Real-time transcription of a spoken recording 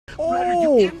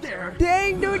in there.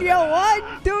 Dang, dude, yo,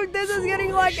 what? Dude, this is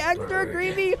getting like extra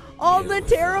creepy. All the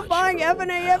terrifying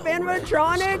FNAF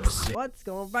animatronics. What's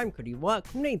going on? I'm Cody.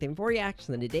 Welcome to anything for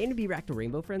reaction. Today, to be back to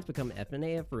Rainbow Friends Become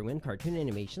FNAF Ruin cartoon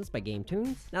animations by Game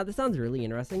Toons. Now, this sounds really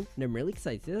interesting, and I'm really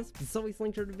excited to see this. It's always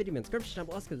linked to the video in the description down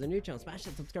below. Because the new channel, smash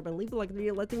that subscribe and leave a like on the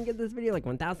video. Let's even get this video like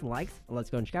 1,000 likes. And let's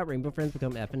go and check out Rainbow Friends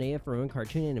Become FNAF Ruin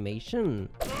cartoon animation.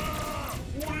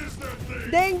 What is that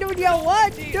thing? Dang, dude, yo,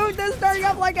 what? Dude, this is starting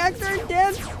up like extra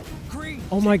intense. Green,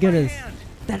 Oh my goodness. hand.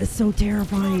 That is so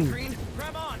terrifying. Green,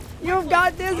 grab on. You've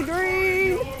got this,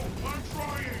 Green. Yellow, I'm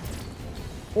trying.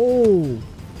 Oh,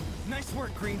 Nice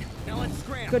work, Green. Now let's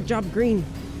scram. good job, Green.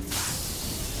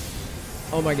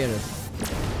 Oh my goodness.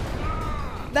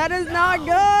 That is not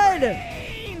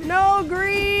good. No,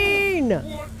 Green.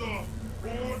 What the?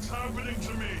 What's happening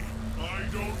to me? I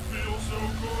don't feel so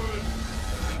good.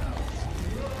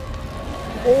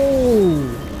 Oh.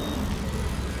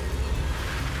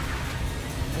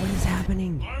 What is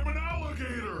happening? I'm an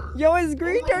alligator. Yo, is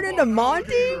Green turned into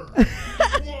Monty?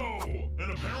 Whoa!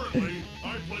 And apparently,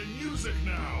 I play music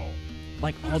now.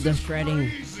 Like all This the is shredding.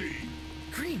 crazy.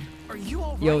 Green, are you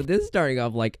all right? Yo, this is starting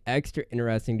off like extra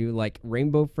interesting, dude. Like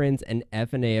Rainbow Friends and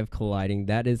FNAF colliding.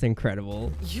 That is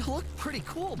incredible. You look pretty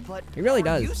cool, but It really are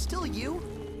does. you still you?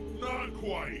 Not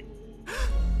quite.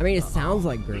 I mean, it sounds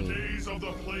like The Green. days of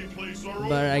the play place are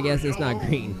But I over, guess it's not Yellow.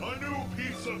 green. A new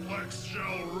Pizzaplex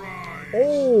shall rise.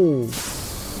 Oh,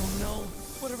 Oh no.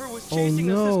 Whatever was Oh, chasing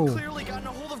us no. has clearly gotten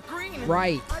a hold of Green.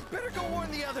 right. I better go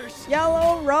warn the others.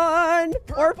 Yellow, run or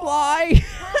Purple. fly.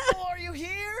 Purple, are you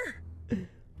here?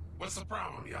 What's the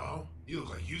problem, Yellow? You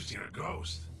look like you've seen a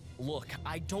ghost. Look,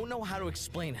 I don't know how to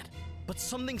explain it, but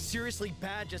something seriously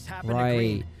bad just happened to Right.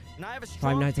 Green. And I have a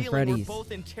strong Nights at feeling we're Freddy's.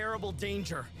 both in terrible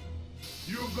danger.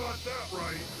 You got that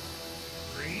right.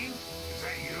 Green? Is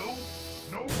that you?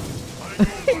 Nope. I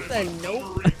go by said the nope.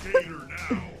 Coloring Gator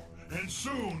now. And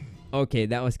soon, Okay,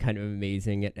 that was kind of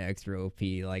amazing and extra OP.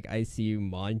 Like, I see you,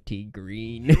 Monty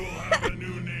Green. you'll have a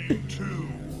new name too.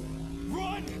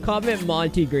 Run! Comment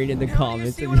Monty Green in the Now you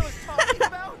comments. see what I was talking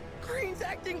about? Green's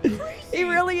acting crazy. He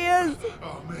really is.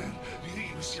 Oh man, do you think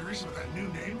he was serious with that new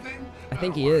name thing? I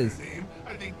think don't he want is. a name.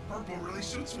 I think purple really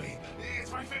suits me.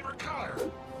 It's my favorite color.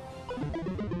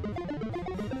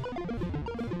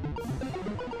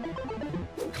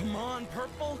 Come on,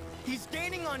 Purple. He's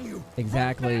gaining on you.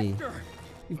 Exactly. Run faster.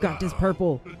 You've got this,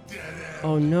 Purple. The dead end.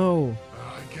 Oh no.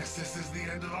 I guess this is the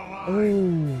end of the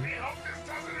line. Oh. I hope this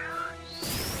doesn't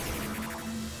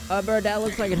hurt. Bro, that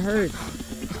looks like it hurts.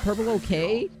 Is Purple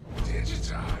okay?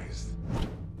 Digitized.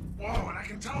 Whoa, and I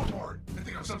can teleport. I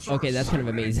think I'm some sort Okay, of that's kind of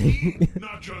cybernetic amazing. being.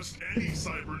 Not just any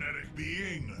cybernetic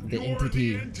being. The You're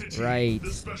entity, the entity. right.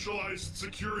 The specialized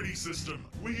security system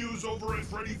we use over at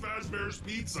Freddy Fazbear's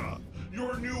Pizza.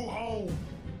 Your new home.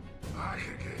 I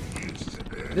could get used to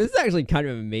this. This is actually kind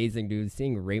of amazing, dude.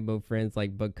 Seeing Rainbow Friends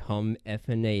like become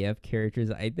FNAF characters,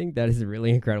 I think that is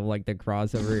really incredible. Like the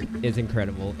crossover is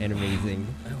incredible and amazing.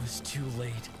 I was too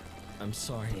late. I'm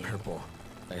sorry, Purple.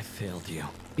 I failed you.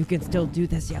 You can still do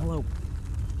this, Yellow.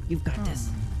 You've got this.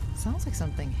 Sounds like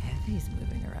something heavy's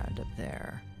moving around up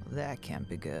there. That can't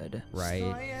be good. Right.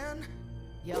 Cyan?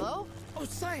 Yellow? Oh,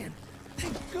 Cyan!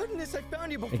 Thank goodness I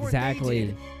found you before Exactly. they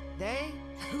did. They?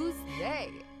 Who's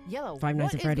they? Yellow, Five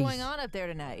Nights what at is Freddy's. going on up there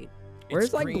tonight? Where's,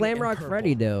 It's like, Green Glam and Rock Purple.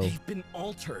 Freddy, though? They've been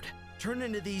altered, turned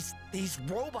into these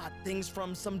robot things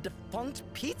from some defunct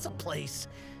pizza place.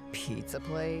 Pizza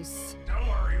place? Don't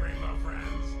worry, Rainbow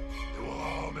Friends. It will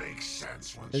all make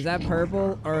sense once Is you that know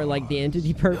Purple where or I'm like the going.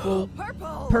 entity Purple?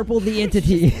 Purple! Purple the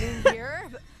entity. In here?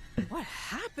 What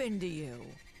happened to you?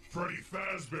 Freddy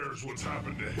Fazbear's what's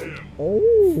happened to him.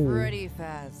 Oh. Freddy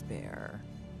Fazbear.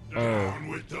 Down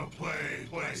with the play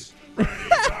place. Freddy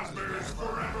Fazbear's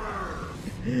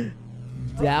forever.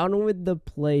 Down with the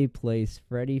play place.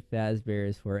 Freddy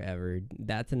Fazbear's Forever.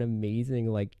 That's an amazing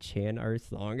like chant our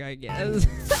song, I guess.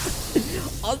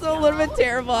 Also a little bit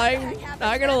terrifying.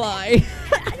 Not gonna lie.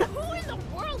 Who in the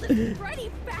world is Freddy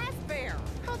Fazbear?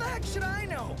 How the heck should I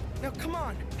know? Now come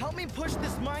on, help me push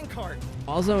this minecart.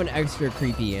 Also an extra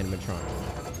creepy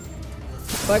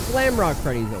animatronic. But Glam Rock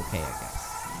Freddy's okay, I guess.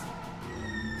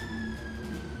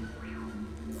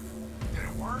 Did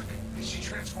it work? Is she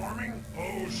transforming?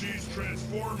 Oh, she's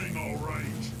transforming all right.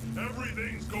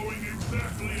 Everything's going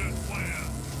exactly as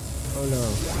planned. Oh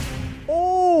no.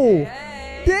 Oh!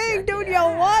 Dang, dude,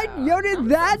 yo, what? Yo, did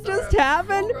that just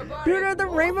happen? Dude, are the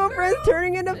Rainbow Friends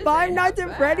turning into Five Nights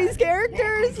at Freddy's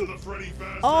characters? Welcome to the Freddy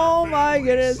Fazbear Oh my family,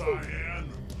 goodness. Cyan.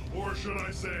 Or should I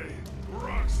say,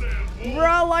 Roxanne Wolf?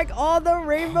 Bro, like all the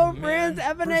Rainbow Friends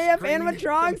Man, FNAF first Green,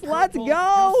 animatronics, then let's Purple,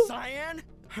 now go! Cyan?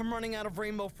 I'm running out of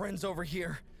Rainbow Friends over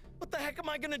here. What the heck am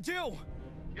I gonna do?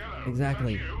 Yellow,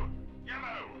 Exactly. is that you?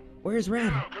 Yellow. Where's Red?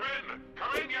 Yellow, come in.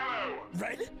 Come in, Yellow.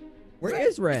 Red? Where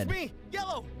is Red? It's me,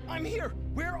 Yellow. I'm here.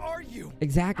 Where are you?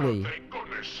 Exactly. Oh, thank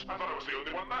goodness. I thought I was the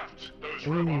only one left. Those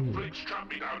robot freaks trapped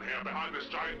me down here behind this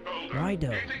giant boulder. Why Do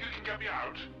though? you think you can get me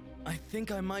out? I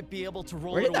think I might be able to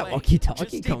roll Where it did that away. walkie-talkie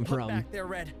Just come stay put from? back there,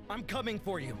 Red. I'm coming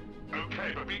for you.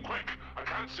 Okay, but be quick. I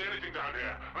can't see anything down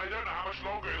here. I don't know how much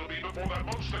longer it'll be before that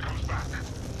monster comes back.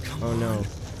 Come Oh on. no.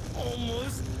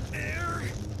 Almost there.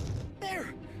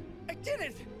 There. I did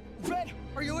it. Red,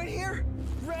 are you in here?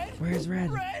 Red? Where's Red?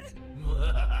 Red?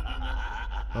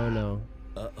 Oh no.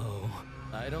 Uh-oh.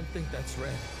 I don't think that's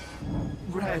Red.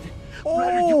 Red.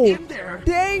 Oh,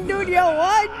 dang, dude, yo,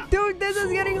 what? Dude, this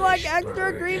is getting like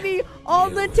extra creepy. All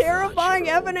the terrifying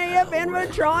FNAF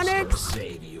animatronics.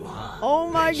 Save you, huh? Oh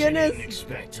my Bet you didn't goodness.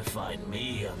 expect to find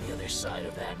me on the other side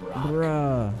of that rock.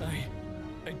 Bruh.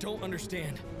 I don't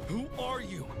understand. Who are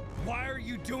you? Why are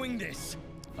you doing this?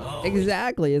 Oh,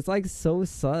 Exactly. It's like so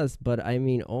sus, but I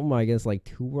mean, oh my goodness, like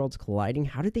two worlds colliding.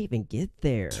 How did they even get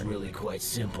there? it's really quite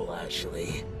simple,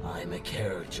 actually. I'm a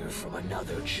character from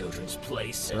another children's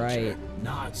play center. Right.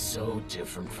 Not so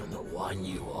different from the one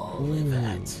you all live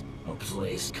at. A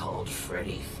place called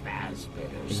Freddy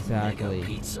Fazbear's Exactly.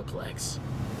 Mega Pizzaplex.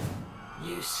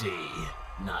 You see,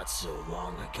 not so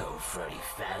long ago, Freddy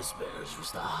Fazbear's was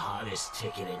the hottest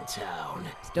ticket in town.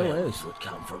 Still Families is. would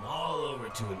come from all over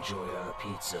to enjoy our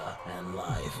pizza and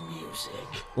live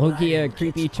music. Low-key, I didn't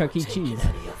creepy get to Chuck E. partake in Cheese.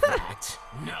 any of that.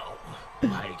 No,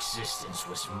 my existence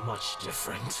was much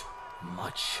different,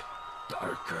 much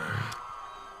darker.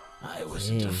 I was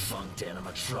a Dang. defunct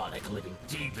animatronic living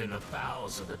deep in the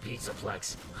bowels of the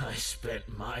Pizzaplex. I spent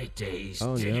my days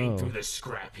Oh, digging no. through the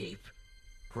scrap heap,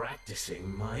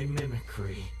 practicing my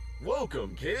mimicry,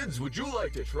 Welcome, kids. Would you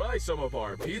like to try some of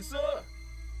our pizza?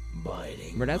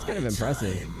 biding But that's kind of my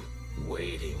impressive. time,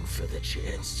 waiting for the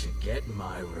chance to get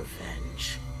my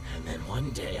revenge. And then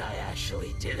one day I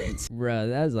actually did it. Bruh,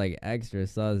 that's like extra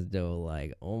sus though.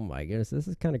 Like, oh my goodness, this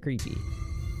is kind of creepy.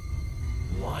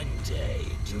 One day,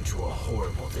 due to a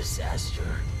horrible disaster,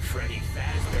 Freddy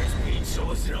Fazbear's Pizza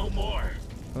was no more.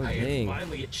 Oh, I dang. had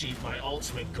finally achieved my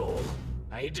ultimate goal.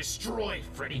 I had destroyed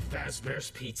Freddy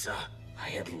Fazbear's Pizza. I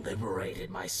had liberated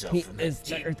myself He from is that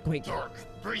the deep, earthquake. dark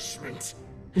basement.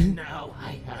 Now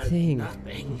I had Dang.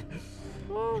 nothing.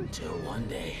 Until one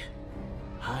day,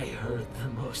 I heard the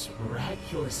most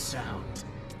miraculous sound.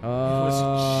 It was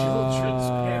a children's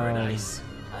paradise.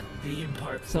 A theme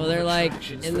park So full they're of like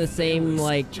attractions in for the same families,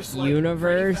 like just like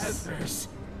universe. Freddy Fazbear's.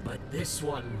 But this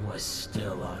one was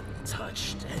still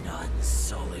untouched and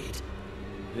unsullied.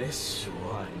 This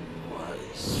one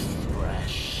was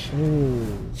fresh. Ooh,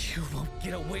 You won't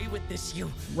get away with this, you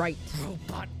right.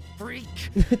 robot freak.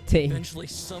 Dang. Eventually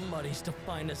somebody's to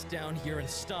find us down here and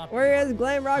stop. Where is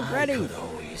Glam Rock I Freddy? could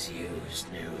always use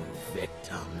new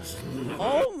victims.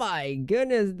 Oh my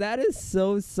goodness, that is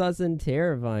so sus and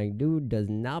terrifying. Dude does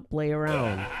not play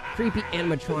around. Creepy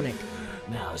animatronic.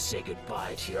 Now say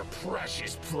goodbye to your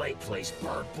precious play place,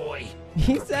 Bird Boy.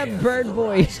 He Prepare said for Bird the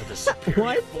Boy. rise of the superior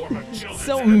What? form of children's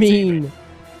So entertainment. mean.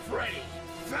 Freddy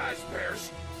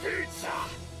Fazbear's Pizza.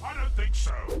 I don't think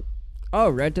so. Oh,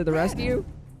 Red to the rescue?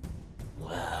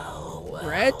 Well,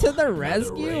 Red to the another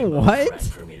rescue? rainbow What? threat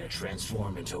for me to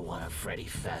transform into one of Freddy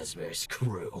Fazbear's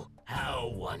crew.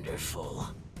 How wonderful.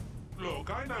 Look,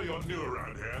 I know you're new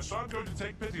around here, so I'm going to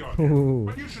take pity on Ooh. you.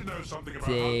 But you should know something about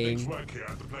how things Dang. work here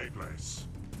at the play place.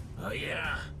 Oh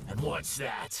yeah? And what's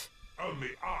that? Only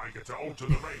I get to alter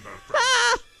the rainbow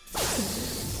thread.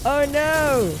 Oh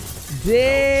no!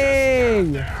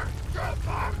 Dang!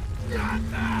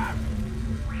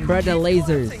 Bruh, the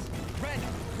lasers. Red,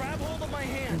 grab hold of my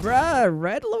hand. Bruh,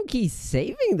 Red low-key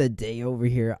saving the day over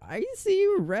here. I see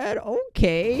you, Red.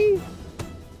 Okay.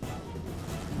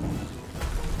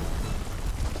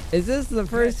 Is this the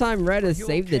first time Red has you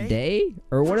saved the okay? day?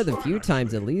 Or one of the First few time,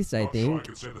 times at actually. least, I Not sure I think.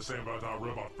 could say the same about our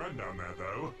robot friend down there,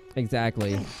 though.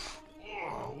 Exactly.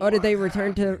 Oh, did they what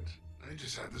return to- happened? I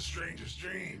just had the strangest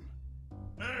dream.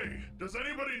 Hey, does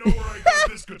anybody know where I got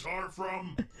this guitar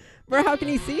from? Bro, how can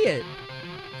he see it?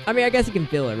 I mean, I guess he can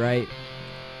feel it, right?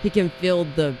 He can feel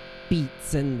the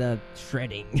beats and the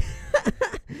shredding.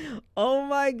 Oh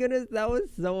my goodness, that was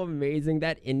so amazing.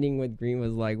 That ending with Green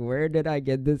was like, where did I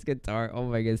get this guitar? Oh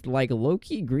my goodness, like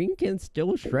low-key Green can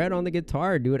still shred on the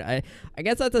guitar, dude. I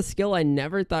guess that's a skill I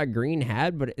never thought Green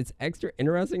had, but it's extra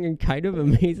interesting and kind of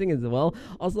amazing as well.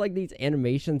 Also, like these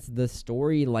animations, the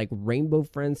story, like Rainbow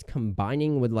Friends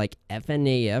combining with like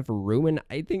FNAF Ruin,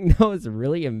 I think that was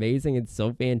really amazing and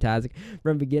so fantastic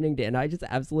from beginning to end. I just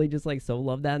absolutely just like so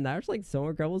love that, and that was like so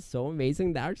incredible, so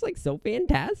amazing. That was like so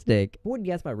fantastic. What do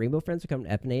you guys about Rainbow Friends become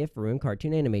an FNAF Ruin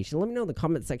cartoon animation? Let me know in the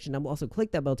comment section down below. Also,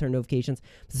 click that bell to turn notifications.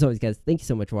 As always, guys, thank you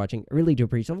so much for watching. I really do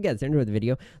appreciate it. If you guys enjoyed the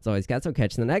video, as always, guys, I'll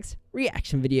catch you in the next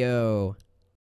reaction video.